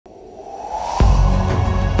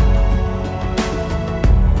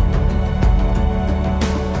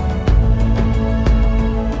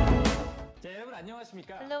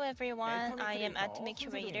Atomy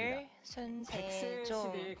curator Yonsei.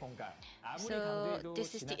 So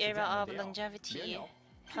this is the era of longevity,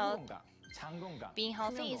 health. Being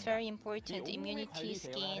healthy is very important. Immunity,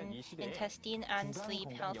 skin, intestine, and sleep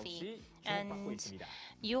healthy. And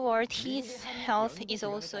your teeth health is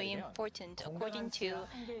also important. According to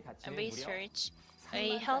research,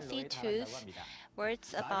 a healthy tooth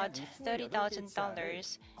worth about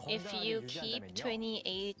 $30,000. If you keep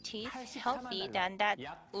 28 teeth healthy, then that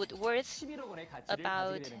would worth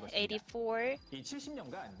about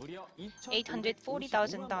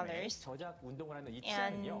 $840,000.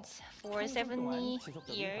 And for 70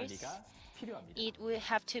 years, it will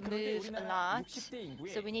have to move a lot,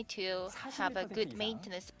 so we need to have a good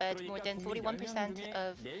maintenance. But more than 41%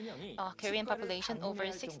 of Korean population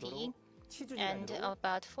over 60 and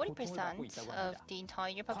about 40% of the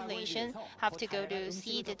entire population have to go to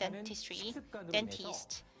see the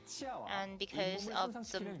dentist. And because of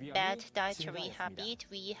some bad dietary habit,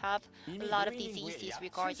 we have a lot of diseases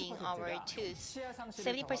regarding our teeth.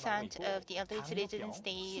 70% of the elderly citizens,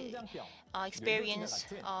 they experience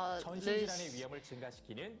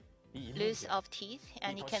loss of teeth,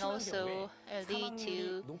 and it can also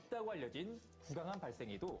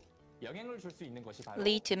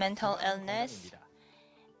lead to mental illness.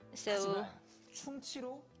 So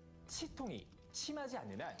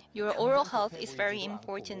your oral health is very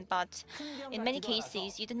important, but in many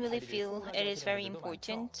cases you don't really feel it is very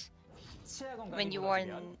important when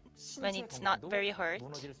it's not very hurt.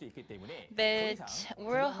 But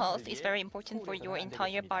oral health is very important for your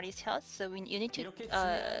entire body's health, so you need to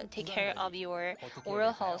take care of your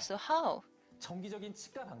oral health. So how?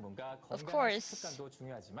 Of course,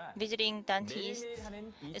 visiting dentist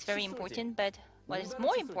is very important, but what is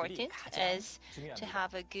more important is to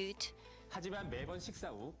have a good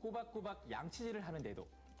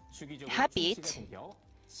habit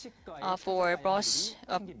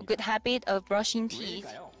good habit of brushing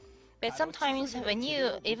teeth. But sometimes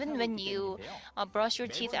even when you brush your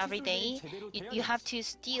teeth every day, you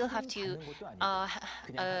still have to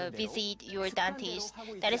visit your dentist.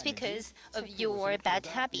 That is because of your bad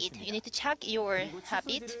habit. You need to check your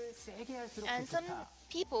habit. And some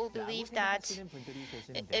people believe that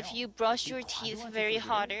if you brush your teeth very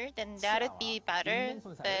harder, then that would be better.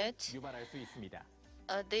 But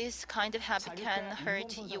this kind of habit can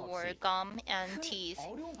hurt your gum and teeth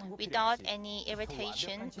without any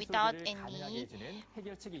irritation, without any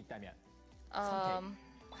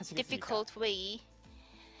difficult way.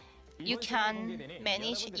 You can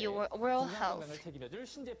manage your oral health.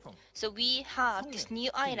 So we have this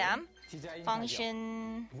new item,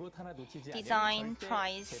 function, design,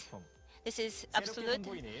 price. This is absolute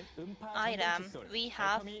item. We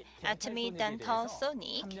have Atomy Dental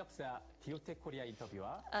Sonic,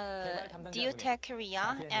 Diotech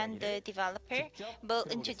Korea, and the developer will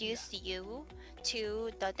introduce you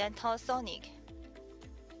to the Dental Sonic.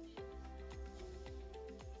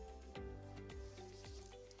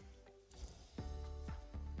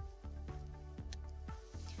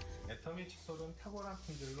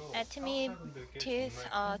 Atomy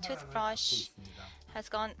toothbrush has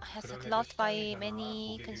loved by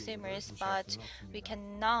many consumers, but we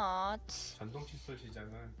cannot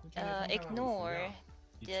ignore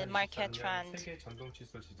the market trend.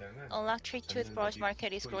 Electric toothbrush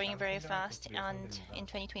market is growing very fast, and in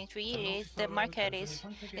 2023, the market is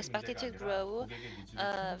expected to grow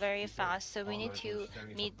very fast. So we need to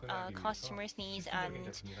meet customers' needs,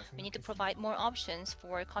 and we need to provide more options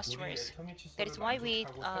for customers. That is why we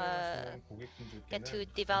get to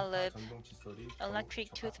develop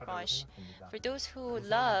electric toothbrush. For those who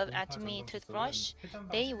love Atomy toothbrush,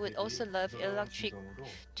 they would also love electric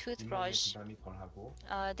toothbrush.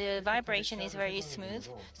 The vibration is very smooth,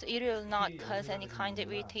 so it will not cause any kind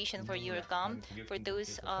of irritation for your gum. For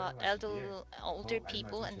those older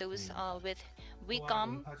people and those with weak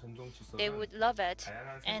gum, they would love it.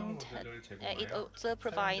 And it also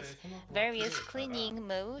provides various cleaning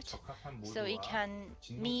modes, so it can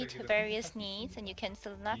meet various needs, and you can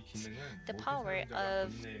select the power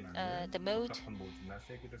of the mode,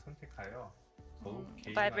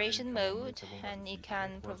 vibration mode, and it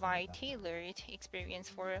can provide tailored experience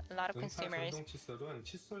for a lot of consumers.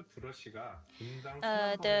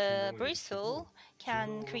 The bristle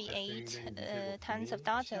can create tens of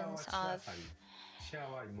thousands of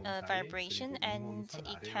vibration, and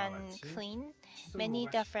it can clean many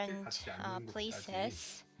different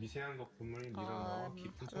places,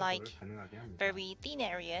 like very thin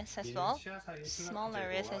areas as well, small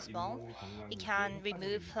areas as well. It can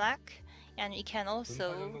remove plaque and it can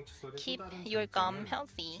also keep your gum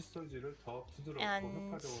healthy.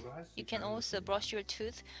 And you can also brush your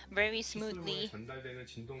tooth very smoothly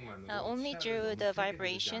only through the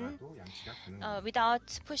vibration.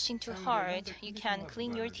 Without pushing too hard, you can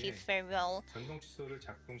clean your teeth very well.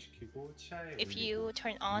 If you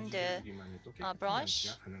turn on the brush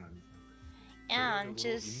and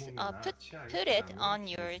just put it on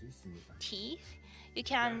your teeth, you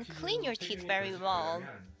can clean your teeth very well.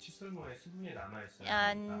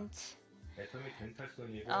 And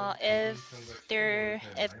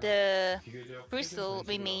if the bristle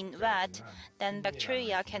remain wet, then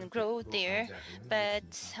bacteria can grow there.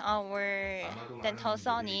 But our Dental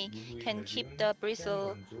Sonic can keep the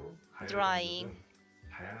bristle dry.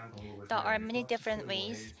 There are many different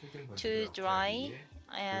ways to dry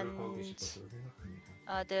and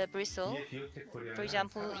the bristle. For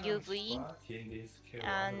example, UV,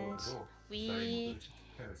 and we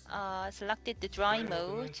selected the dry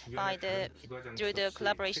mode through the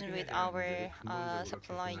collaboration with our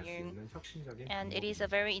supplier, and it is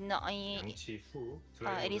an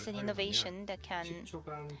innovation that can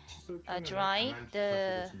dry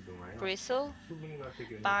the bristle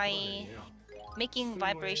by making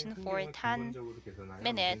vibration for 10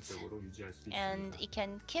 minutes, and it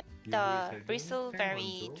can keep the bristle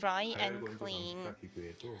very dry and clean.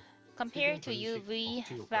 Compared to UV,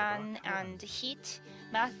 fan, and heat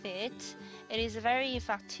methods, it is very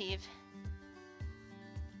effective.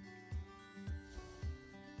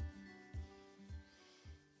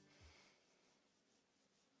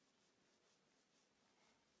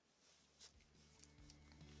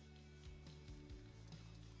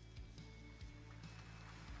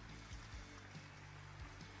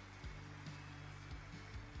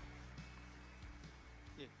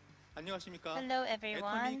 Hello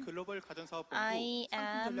everyone, I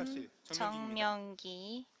am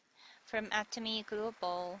JUNG from Atomy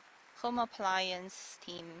Global Home Appliance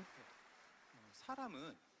Team.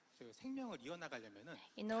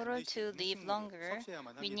 In order to live longer,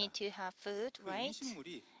 we need to have food, right?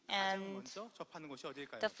 And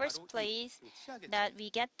the first place that we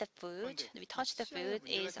get the food, we touch the food,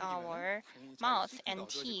 is our mouth and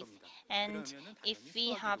teeth. And if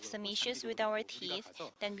we have some issues with our teeth,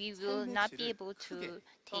 then we will not be able to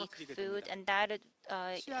take food, and that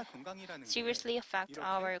seriously affect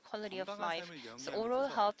our quality of life. So oral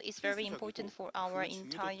health is very important for our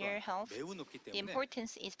entire health. The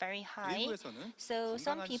importance is very high. So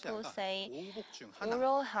some people say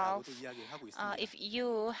oral health, if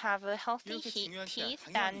you have a healthy teeth,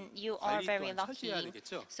 then you are very lucky.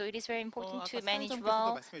 So it is very important to manage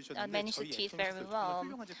the teeth very well.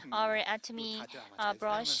 Our Atomy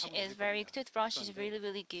toothbrush is really,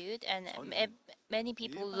 really good, and many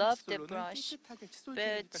people love the brush,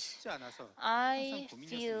 but I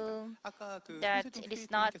feel that it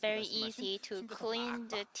is not very easy to clean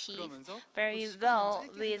the teeth very well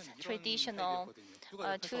with traditional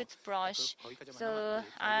toothbrush. So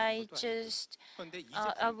I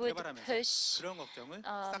would push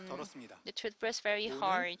the toothbrush very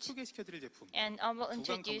hard. And I will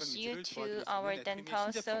introduce you to our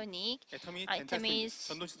Dental Sonic,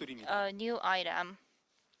 Atomy's new item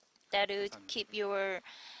that would keep your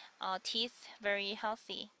teeth very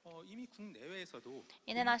healthy.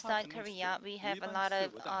 In and outside Korea, we have a lot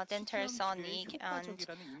of Dental Sonic and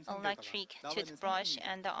electric toothbrush,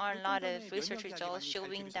 and there are a lot of research results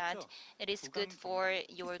showing that it is good for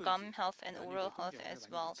your gum health and oral health as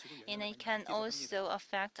well. And it can also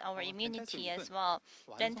affect our immunity as well.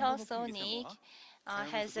 Dental Sonic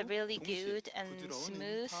has a really good and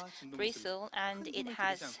smooth bristle, and it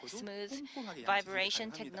has smooth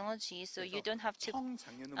vibration technology, so you don't have to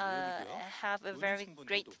have a very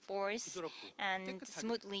great force, and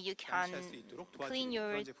smoothly you can clean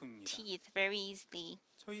your teeth very easily.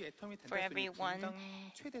 For everyone,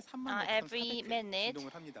 every minute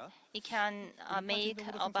it can make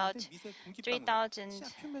about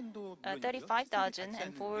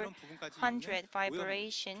 35,400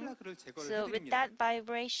 vibration. So with that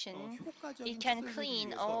vibration, it can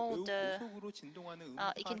clean all the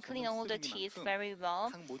teeth very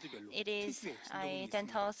well. It is a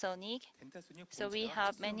Dental Sonic, so we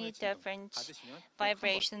have many different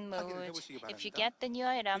vibration modes. If you get the new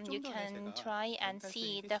item, you can try and see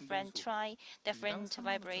different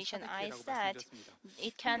vibration. I said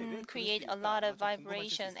it can create a lot of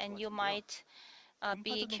vibration, and you might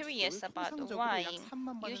be curious about why.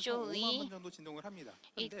 Usually,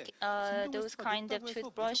 those kind of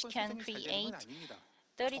toothbrush can create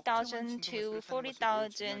 30,000 to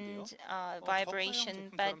 40,000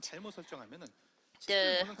 vibration, but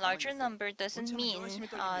the larger number doesn't mean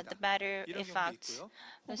the better effect.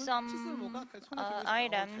 Some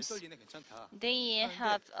items, they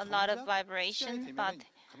have a lot of vibration, but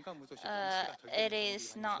it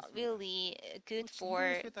is not really good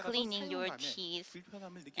for cleaning your teeth.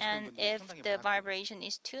 And if the vibration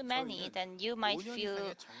is too many, then you might feel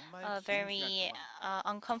very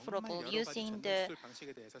uncomfortable using the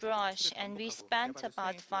brush. And we spent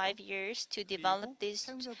about 5 years to develop this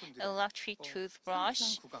electric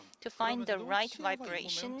toothbrush to find the right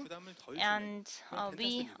vibration. And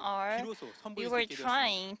we were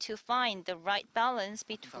trying to find the right balance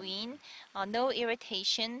between no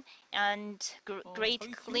irritation and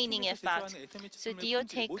great cleaning effect. So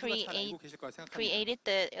DOTech created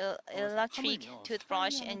the electric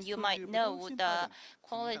toothbrush, and you might know the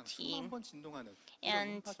quality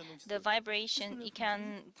and the vibration. It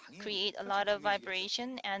can create a lot of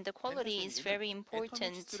vibration, and the quality is very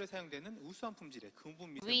important.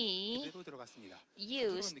 We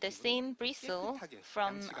use the same bristle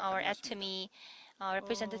from our Atomy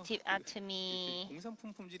representative Atomy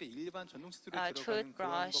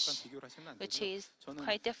toothbrush, which is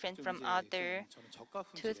quite different from other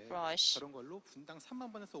toothbrush.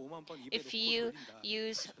 If you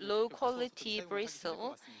use low quality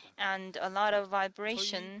bristle and a lot of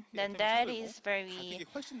vibration, then that is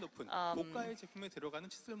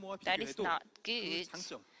not good.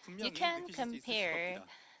 You can compare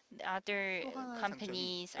other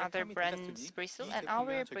companies, other brands' bristle and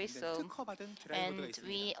our bristle, and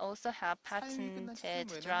we also have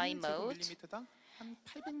patented dry mode.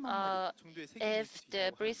 If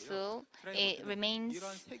the bristle remains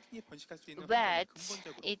wet,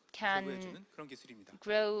 it can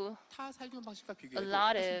grow a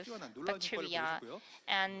lot of bacteria,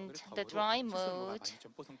 and the dry mode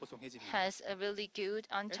has a really good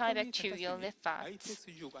antibacterial effect.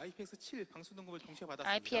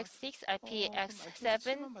 IPX6,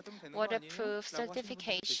 IPX7 waterproof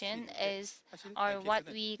certification are what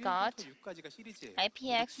we got.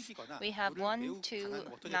 IPX, we have 1 to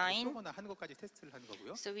 9.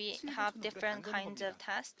 So we have different kinds of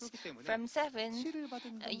tests. From 7,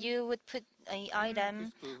 you would put an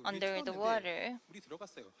item under the water.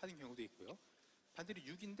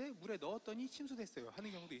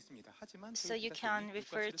 So you can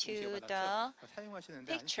refer to the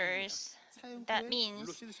pictures. That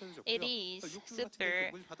means it is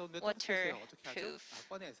super waterproof.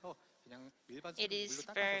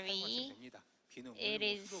 It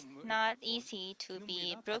is not easy to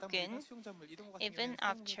be broken even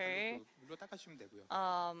after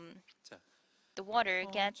the water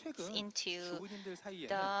gets into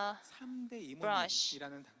the brush.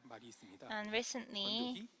 And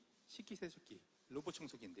recently,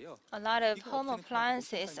 a lot of home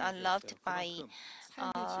appliances are loved by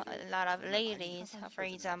a lot of ladies. For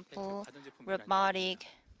example, robotic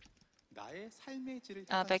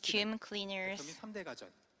vacuum cleaners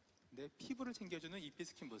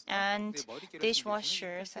and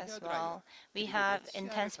dishwashers as well. We have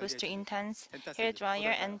Intense Booster Intense, Hair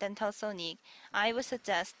Dryer, and Dental Sonic. I would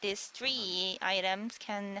suggest these 3 items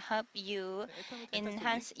can help you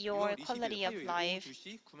enhance your quality of life.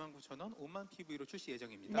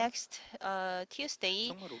 Next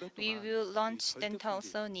Tuesday, we will launch Dental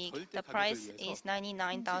Sonic. The price is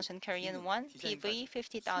 99,000 Korean won, PV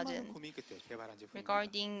 50,000.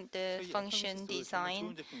 Regarding the function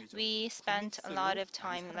design, we spent a lot of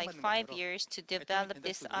time, like 5 years, to develop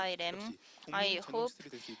this item. I hope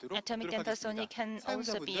Atomy Dental Sonic can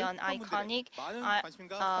also be an iconic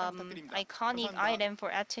item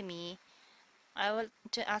for Atomy. I want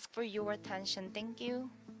to ask for your attention. Thank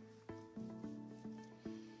you.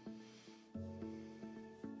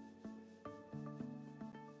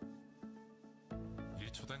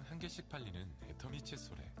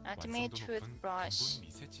 Atomy toothbrush,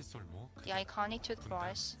 the iconic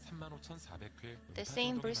toothbrush, the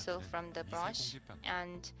same bristle from the brush,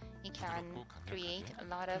 and it can create a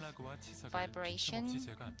lot of vibration.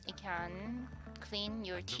 It can clean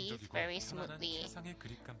your teeth very smoothly,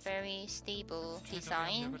 very stable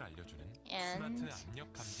design, and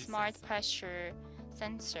smart pressure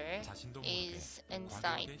sensor is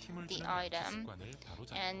inside the item,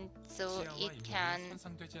 and so it can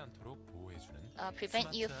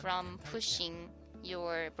prevent you from pushing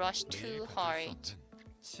your brush too hard,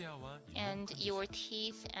 and your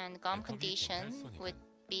teeth and gum condition would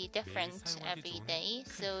be different every day,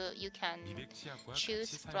 so you can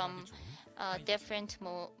choose from different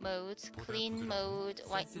modes: clean mode,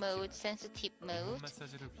 white mode, sensitive mode,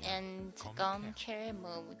 and gum care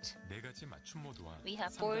mode. We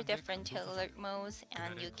have 4 different tailored modes,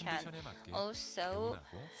 and you can also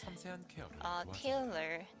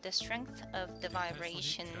tailor the strength of the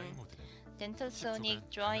vibration. Dental Sonic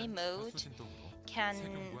dry mode can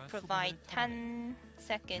provide 10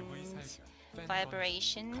 seconds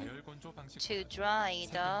vibration to dry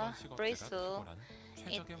the bristle.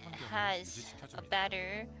 It has a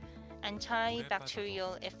better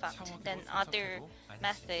antibacterial effect than other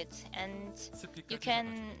methods, and you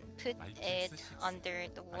can put it under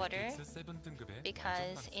the water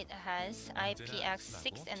because it has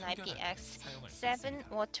IPX6 and IPX7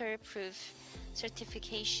 waterproof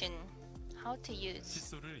certification. How to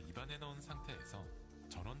use?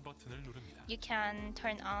 You can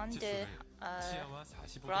turn on the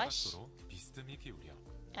brush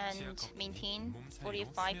and maintain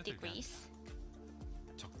 45 degrees.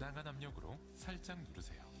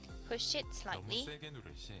 Push it slightly.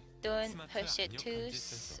 Don't push it too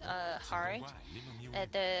hard.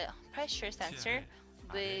 The pressure sensor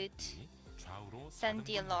would send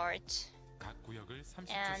the alert,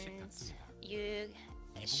 and you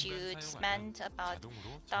should spend about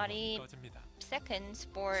 30 seconds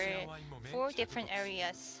for 4 different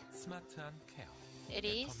areas. It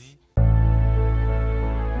is